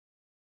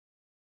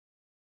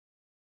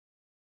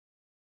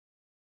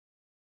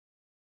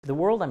The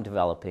world I'm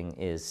developing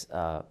is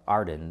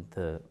Arden,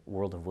 the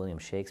world of William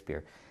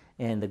Shakespeare.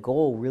 And the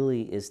goal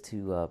really is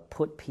to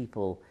put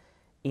people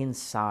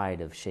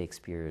inside of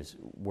Shakespeare's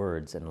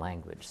words and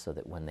language so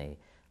that when they,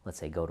 let's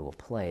say, go to a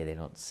play, they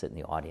don't sit in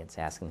the audience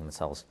asking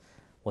themselves,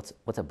 what's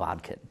a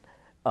bodkin?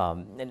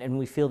 And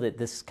we feel that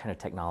this kind of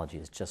technology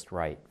is just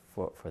right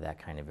for that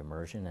kind of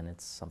immersion, and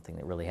it's something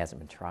that really hasn't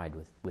been tried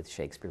with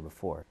Shakespeare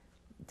before.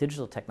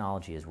 Digital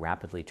technology is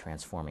rapidly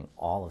transforming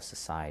all of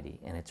society,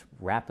 and it's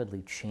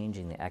rapidly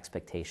changing the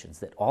expectations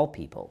that all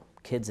people,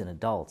 kids and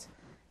adults,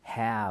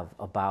 have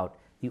about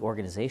the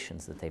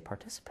organizations that they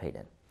participate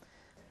in.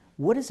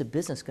 What is a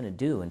business going to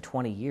do in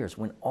 20 years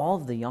when all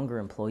of the younger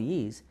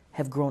employees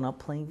have grown up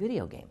playing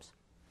video games?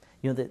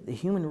 You know, the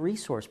human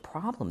resource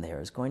problem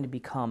there is going to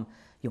become,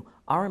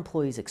 our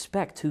employees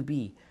expect to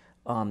be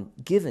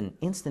given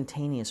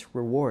instantaneous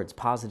rewards,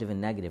 positive and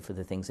negative, for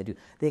the things they do.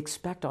 They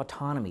expect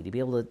autonomy, to be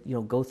able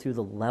to go through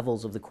the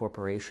levels of the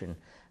corporation.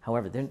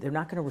 However, they're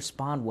not going to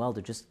respond well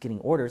to just getting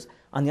orders.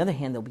 On the other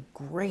hand, they'll be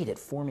great at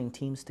forming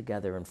teams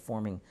together and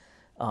forming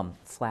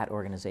flat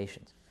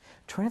organizations.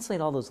 Translate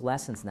all those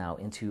lessons now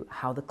into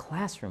how the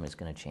classroom is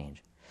going to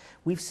change.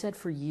 We've said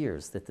for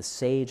years that the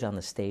sage on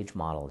the stage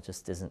model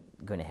just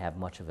isn't going to have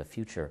much of a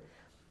future.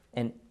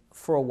 And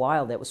for a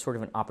while, that was sort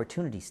of an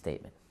opportunity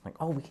statement. Like,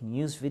 oh, we can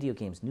use video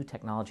games, new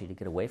technology to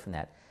get away from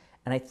that.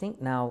 And I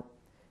think now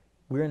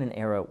we're in an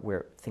era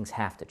where things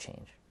have to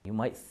change. You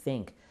might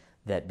think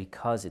that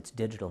because it's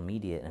digital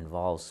media and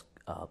involves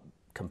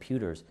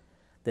computers,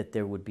 that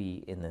there would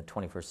be, in the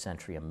 21st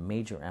century, a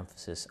major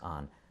emphasis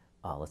on,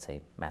 let's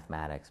say,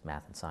 mathematics,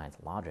 math and science,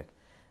 logic.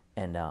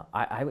 And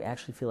I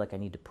actually feel like I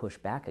need to push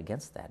back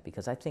against that,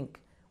 because I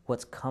think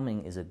what's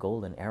coming is a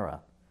golden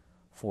era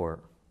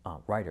for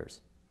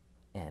writers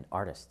and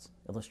artists,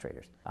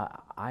 illustrators.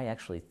 I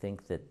actually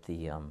think that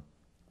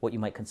what you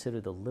might consider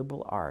the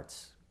liberal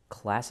arts,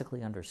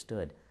 classically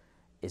understood,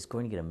 is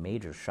going to get a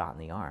major shot in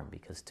the arm,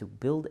 because to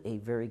build a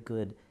very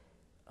good,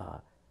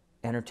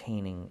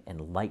 entertaining,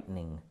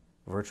 enlightening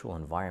virtual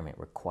environment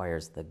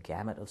requires the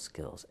gamut of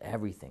skills,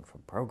 everything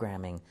from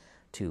programming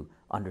to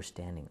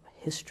understanding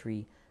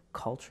history,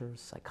 culture,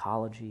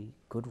 psychology,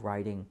 good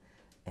writing,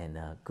 and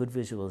good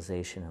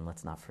visualization, and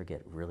let's not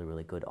forget really,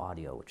 really good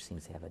audio, which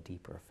seems to have a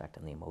deeper effect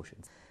on the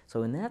emotions.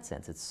 So in that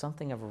sense, it's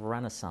something of a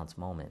Renaissance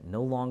moment,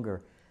 no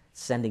longer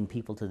sending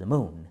people to the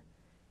moon,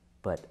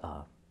 but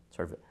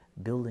sort of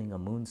building a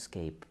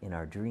moonscape in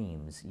our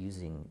dreams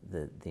using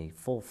the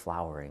full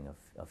flowering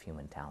of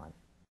human talent.